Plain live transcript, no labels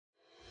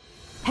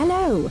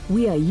Hello,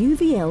 we are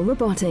UVL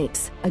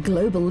Robotics, a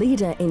global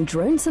leader in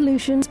drone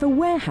solutions for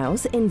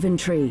warehouse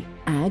inventory.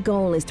 Our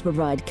goal is to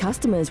provide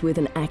customers with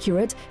an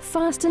accurate,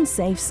 fast and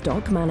safe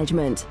stock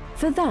management.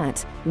 For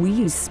that, we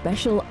use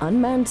special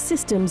unmanned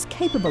systems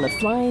capable of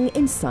flying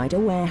inside a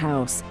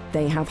warehouse.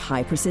 They have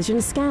high-precision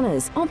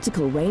scanners,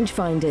 optical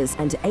rangefinders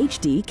and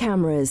HD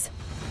cameras.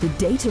 The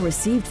data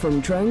received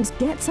from drones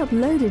gets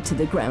uploaded to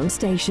the ground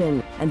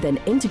station and then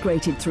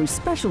integrated through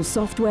special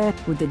software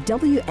with the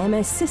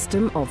WMS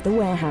system of the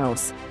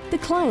warehouse. The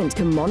client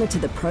can monitor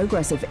the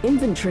progress of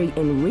inventory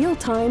in real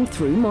time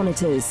through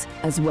monitors,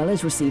 as well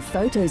as receive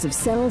photos of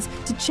cells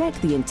to check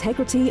the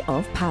integrity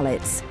of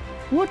pallets.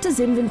 What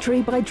does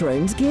inventory by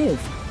drones give?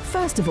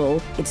 First of all,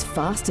 it's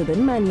faster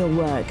than manual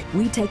work.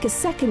 We take a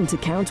second to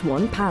count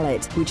one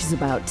pallet, which is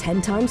about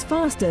 10 times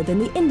faster than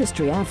the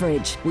industry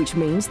average, which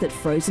means that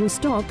frozen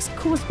stocks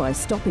caused by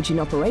stoppage in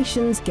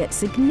operations get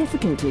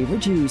significantly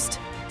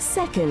reduced.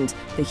 Second,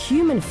 the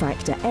human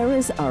factor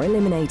errors are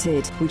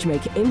eliminated, which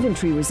make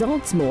inventory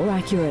results more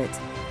accurate.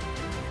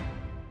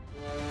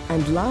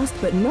 And last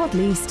but not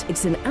least,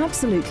 it's an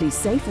absolutely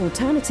safe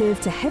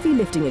alternative to heavy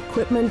lifting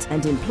equipment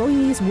and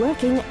employees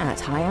working at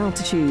high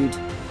altitude.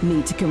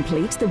 Need to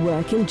complete the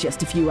work in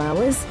just a few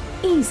hours?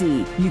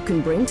 Easy! You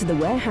can bring to the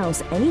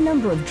warehouse any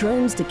number of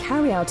drones to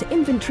carry out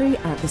inventory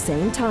at the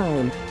same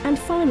time. And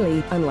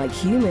finally, unlike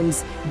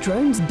humans,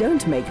 drones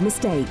don't make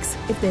mistakes.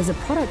 If there's a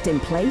product in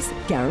place,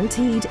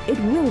 guaranteed it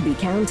will be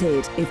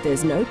counted. If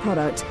there's no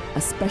product,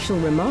 a special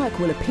remark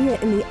will appear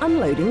in the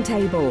unloading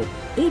table.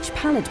 Each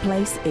pallet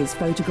place is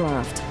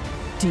photographed.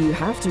 Do you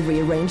have to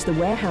rearrange the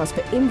warehouse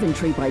for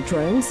inventory by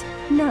drones?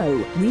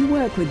 No, we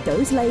work with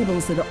those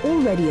labels that are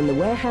already in the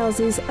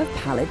warehouses of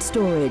pallet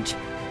storage.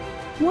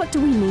 What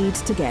do we need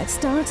to get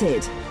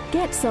started?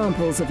 Get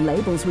samples of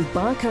labels with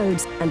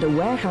barcodes and a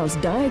warehouse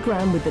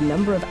diagram with the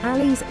number of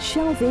alleys,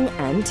 shelving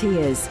and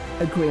tiers.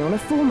 Agree on a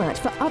format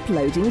for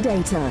uploading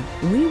data.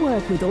 We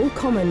work with all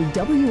common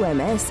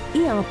WMS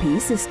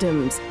ERP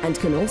systems and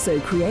can also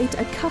create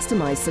a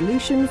customized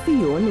solution for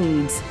your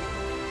needs.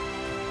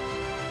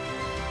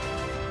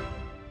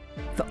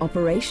 For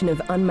operation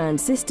of unmanned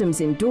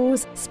systems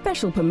indoors,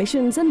 special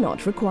permissions are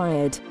not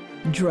required.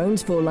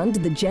 Drones fall under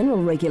the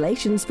general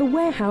regulations for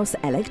warehouse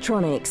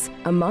electronics.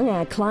 Among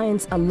our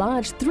clients are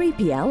large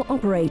 3PL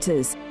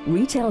operators,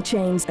 retail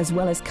chains as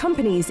well as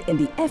companies in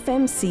the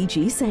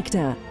FMCG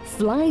sector.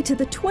 Fly to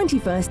the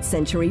 21st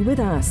century with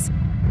us.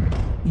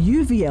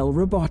 UVL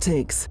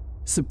Robotics.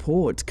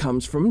 Support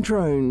comes from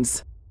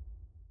drones.